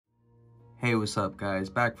Hey, what's up guys,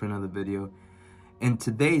 back for another video. In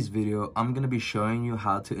today's video, I'm going to be showing you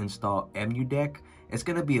how to install Emudeck. It's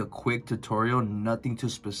going to be a quick tutorial, nothing too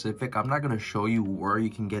specific. I'm not going to show you where you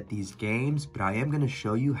can get these games, but I am going to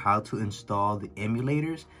show you how to install the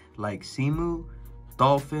emulators like Cemu,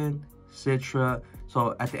 Dolphin, Citra.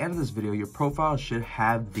 So at the end of this video, your profile should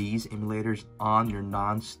have these emulators on your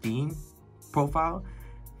non-Steam profile.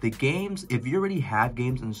 The games, if you already have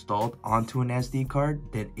games installed onto an SD card,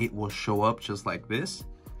 then it will show up just like this.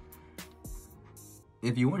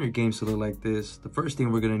 If you want your games to look like this, the first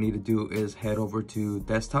thing we're going to need to do is head over to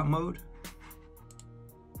desktop mode.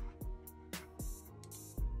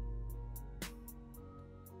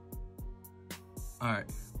 Alright,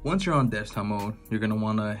 once you're on desktop mode, you're going to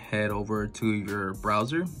want to head over to your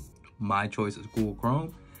browser. My choice is Google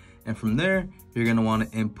Chrome. And from there, you're going to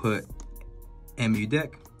want to input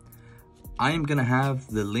Emudeck. I am gonna have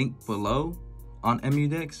the link below on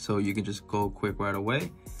Emudeck, so you can just go quick right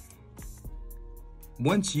away.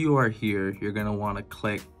 Once you are here, you're gonna want to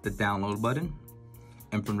click the download button,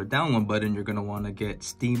 and from the download button, you're gonna want to get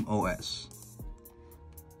Steam OS.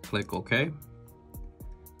 Click OK.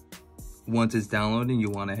 Once it's downloading, you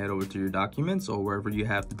want to head over to your documents or wherever you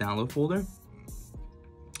have the download folder.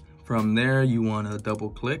 From there, you want to double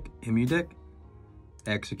click Emudeck,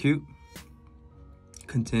 execute,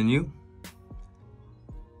 continue.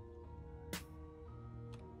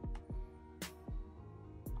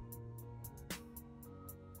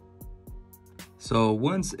 So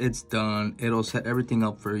once it's done, it'll set everything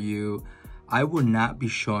up for you. I will not be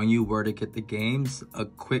showing you where to get the games. A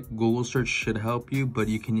quick Google search should help you, but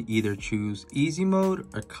you can either choose easy mode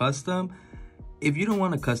or custom. If you don't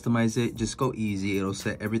want to customize it, just go easy. It'll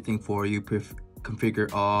set everything for you,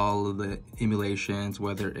 configure all of the emulations,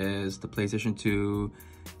 whether it is the PlayStation 2,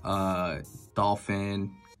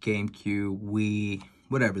 Dolphin, GameCube, Wii,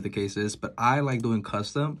 whatever the case is. But I like doing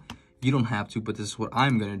custom. You don't have to, but this is what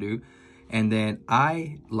I'm gonna do. And then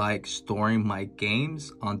I like storing my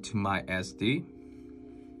games onto my SD.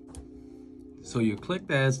 So you click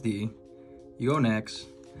the SD, you go next,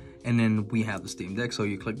 and then we have the Steam Deck. So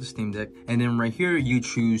you click the Steam Deck, and then right here you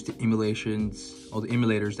choose the emulations or the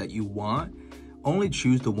emulators that you want. Only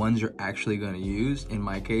choose the ones you're actually gonna use. In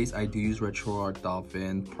my case, I do use RetroArch,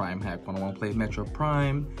 Dolphin, Prime Hack when I wanna play Metro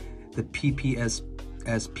Prime. The SPP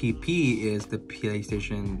is the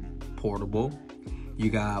PlayStation Portable. You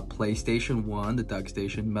got PlayStation 1, the Duck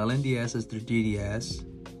Station, Melon DS is the 3DS,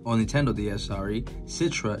 or Nintendo DS, sorry.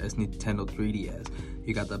 Citra is Nintendo 3DS.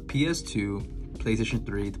 You got the PS2, PlayStation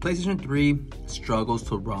 3. The PlayStation 3 struggles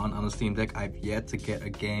to run on the Steam Deck. I've yet to get a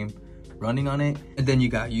game running on it. And then you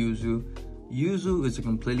got Yuzu. Yuzu is a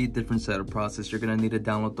completely different set of process. You're gonna need to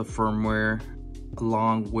download the firmware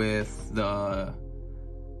along with the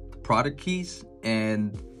product keys,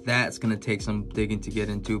 and that's gonna take some digging to get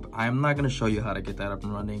into, but I'm not gonna show you how to get that up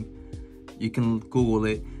and running. You can Google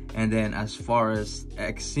it. And then as far as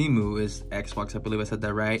Cemu is Xbox, I believe I said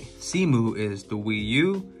that right. Cemu is the Wii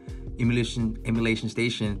U. Emulation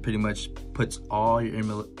Station pretty much puts all your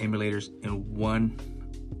emulators in one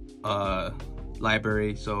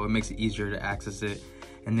library, so it makes it easier to access it.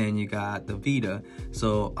 And then you got the Vita.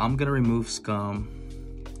 So I'm gonna remove Scum,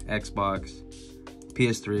 Xbox,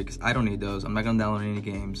 PS3, because I don't need those. I'm not gonna download any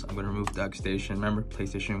games. I'm gonna remove Duck Station, remember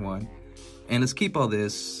PlayStation 1. And let's keep all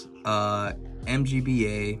this.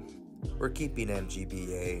 MGBA. We're keeping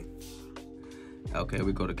MGBA. Okay,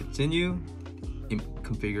 we go to continue.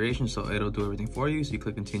 Configuration, so it'll do everything for you. So you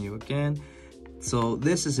click continue again. So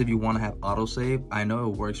this is if you want to have autosave. I know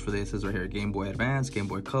it works for this. This right here, Game Boy Advance, Game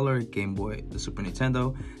Boy Color, Game Boy, the Super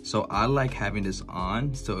Nintendo. So I like having this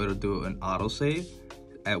on, so it'll do an autosave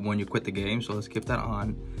at when you quit the game. So let's keep that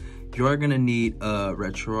on. You're gonna need a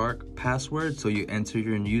RetroArch password, so you enter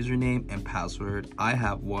your username and password. I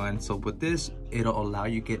have one. So with this, it'll allow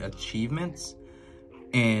you to get achievements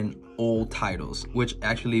and old titles, which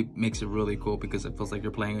actually makes it really cool because it feels like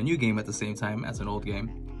you're playing a new game at the same time as an old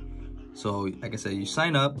game. So like I said, you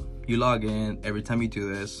sign up, you log in. Every time you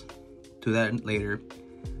do this, do that later.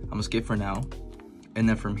 I'm gonna skip for now. And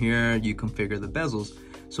then from here, you configure the bezels.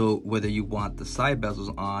 So whether you want the side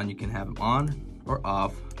bezels on, you can have them on or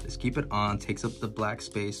off. Just keep it on, takes up the black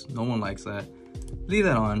space. No one likes that. Leave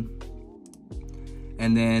that on.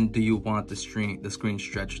 And then do you want the screen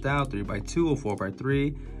stretched out 3x2 or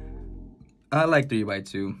 4x3? I like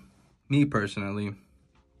 3x2, me personally.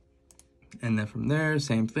 And then from there,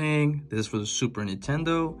 same thing. This is for the Super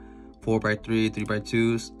Nintendo, 4x3,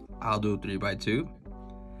 3x2s. I'll do 3x2.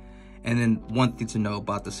 And then one thing to know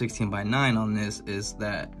about the 16:9 on this is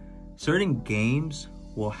that certain games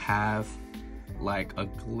will have like a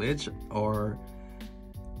glitch or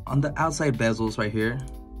On the outside bezels right here,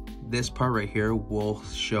 this part right here will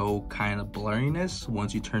show kind of blurriness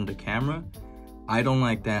once you turn the camera. I don't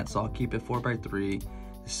like that, so I'll keep it 4:3.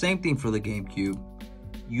 The same thing for the GameCube.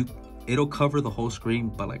 It'll cover the whole screen,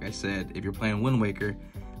 but like I said, if you're playing Wind Waker,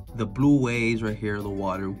 the blue waves right here, the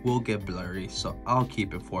water will get blurry, so I'll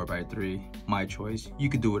keep it 4:3. My choice. You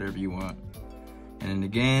could do whatever you want. And then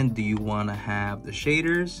again, do you want to have the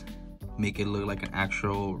shaders, make it look like an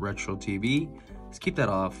actual retro TV? Let's keep that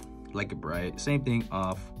off, like it bright. Same thing,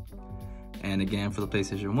 off. And again, for the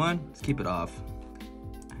PlayStation 1, let's keep it off.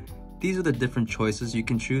 These are the different choices you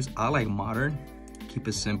can choose. I like modern, keep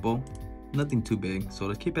it simple, nothing too big. So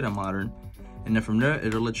let's keep it at modern. And then from there,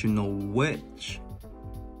 it'll let you know which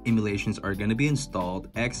emulations are gonna be installed.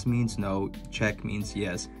 X means no, check means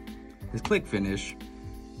yes. Let's click finish.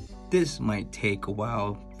 This might take a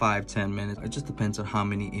while, 5-10 minutes. It just depends on how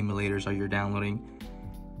many emulators are you downloading.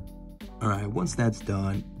 All right, once that's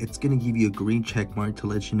done, it's gonna give you a green check mark to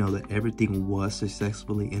let you know that everything was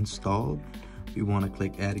successfully installed. We wanna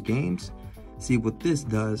click add games. See, what this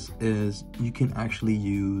does is you can actually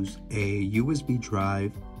use a USB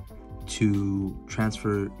drive to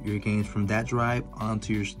transfer your games from that drive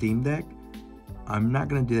onto your Steam Deck. I'm not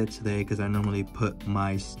gonna do that today because I normally put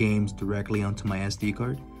my games directly onto my SD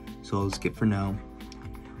card. So I'll skip for now.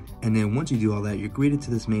 And then once you do all that, you're greeted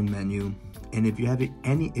to this main menu. And if you're having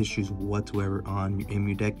any issues whatsoever on your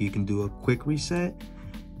Emudeck, you can do a quick reset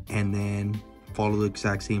and then follow the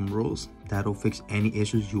exact same rules. That'll fix any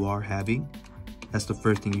issues you are having. That's the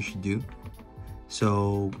first thing you should do.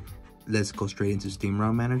 So let's go straight into Steam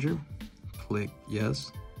ROM Manager. Click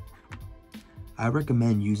yes. I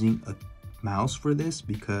recommend using a mouse for this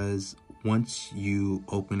because once you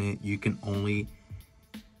open it, you can only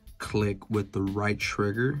click with the right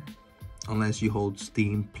trigger unless you hold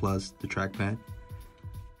Steam plus the trackpad.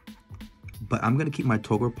 But I'm gonna keep my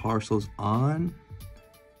toggle parcels on.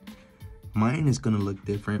 Mine is gonna look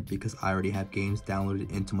different because I already have games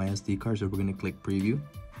downloaded into my SD card. So we're gonna click preview,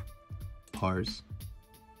 parse,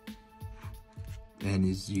 and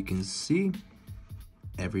as you can see,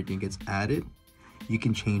 everything gets added. You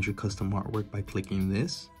can change your custom artwork by clicking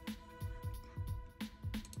this,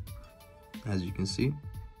 as you can see.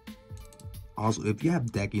 Also, if you have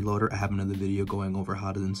Decky Loader, I have another video going over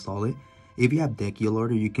how to install it. If you have Decky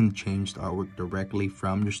Loader, you can change the artwork directly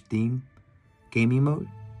from your Steam gaming mode.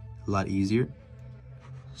 A lot easier.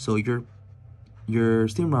 So your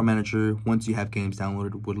Steam ROM Manager, once you have games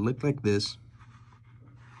downloaded, would look like this.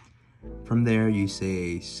 From there, you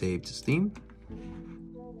say save to Steam.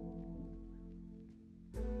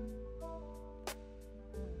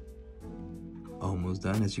 Almost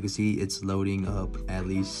done. As you can see, it's loading up at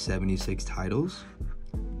least 76 titles.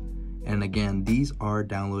 And again, these are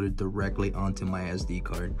downloaded directly onto my SD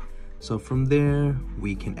card. So from there,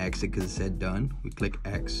 we can exit because it said done. We click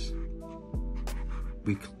X.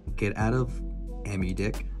 We get out of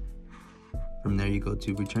Emudeck. From there, you go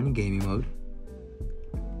to return to gaming mode.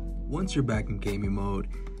 Once you're back in gaming mode,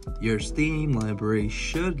 your Steam library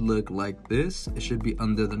should look like this. It should be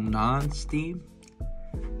under the non-Steam.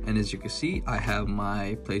 And as you can see, I have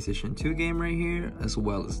my PlayStation 2 game right here, as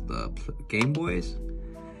well as the Game Boys.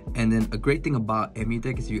 And then a great thing about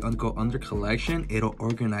Emudeck is if you go under collection, it'll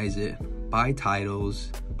organize it by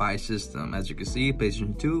titles, by system. As you can see,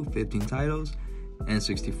 PlayStation 2, 15 titles,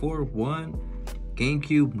 N64, 1,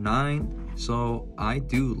 GameCube, 9. So I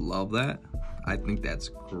do love that. I think that's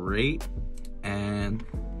great. And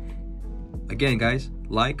again, guys,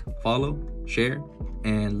 like, follow, share,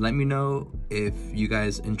 and let me know if you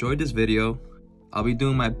guys enjoyed this video. I'll be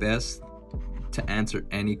doing my best to answer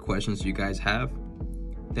any questions you guys have.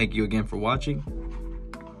 Thank you again for watching.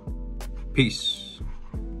 Peace.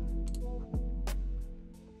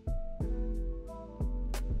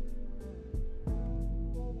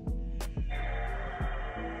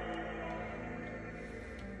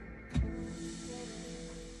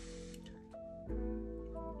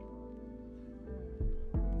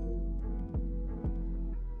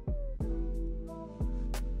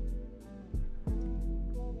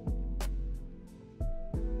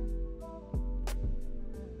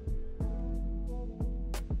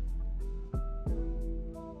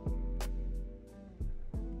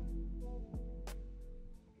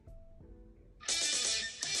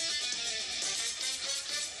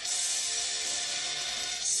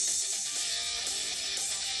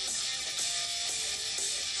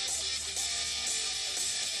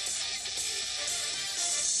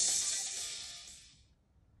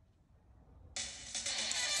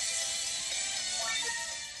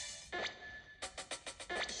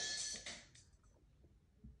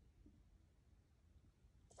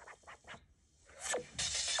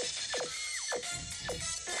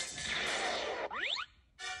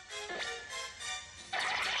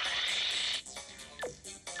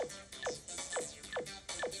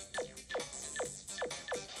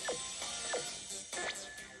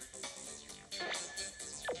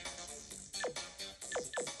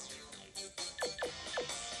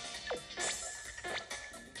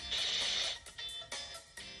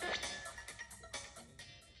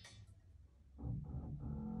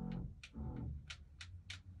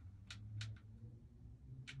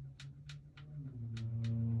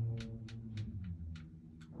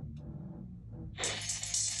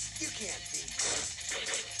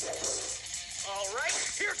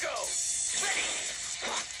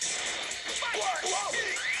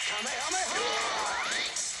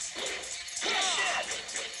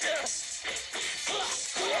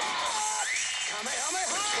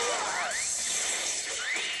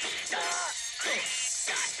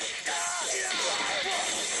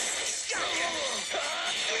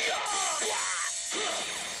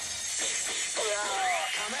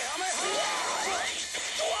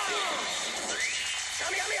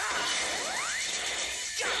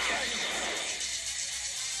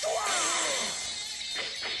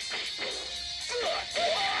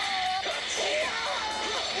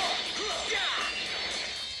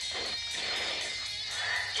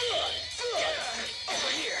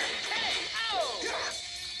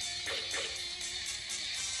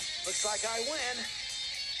 Looks like I win.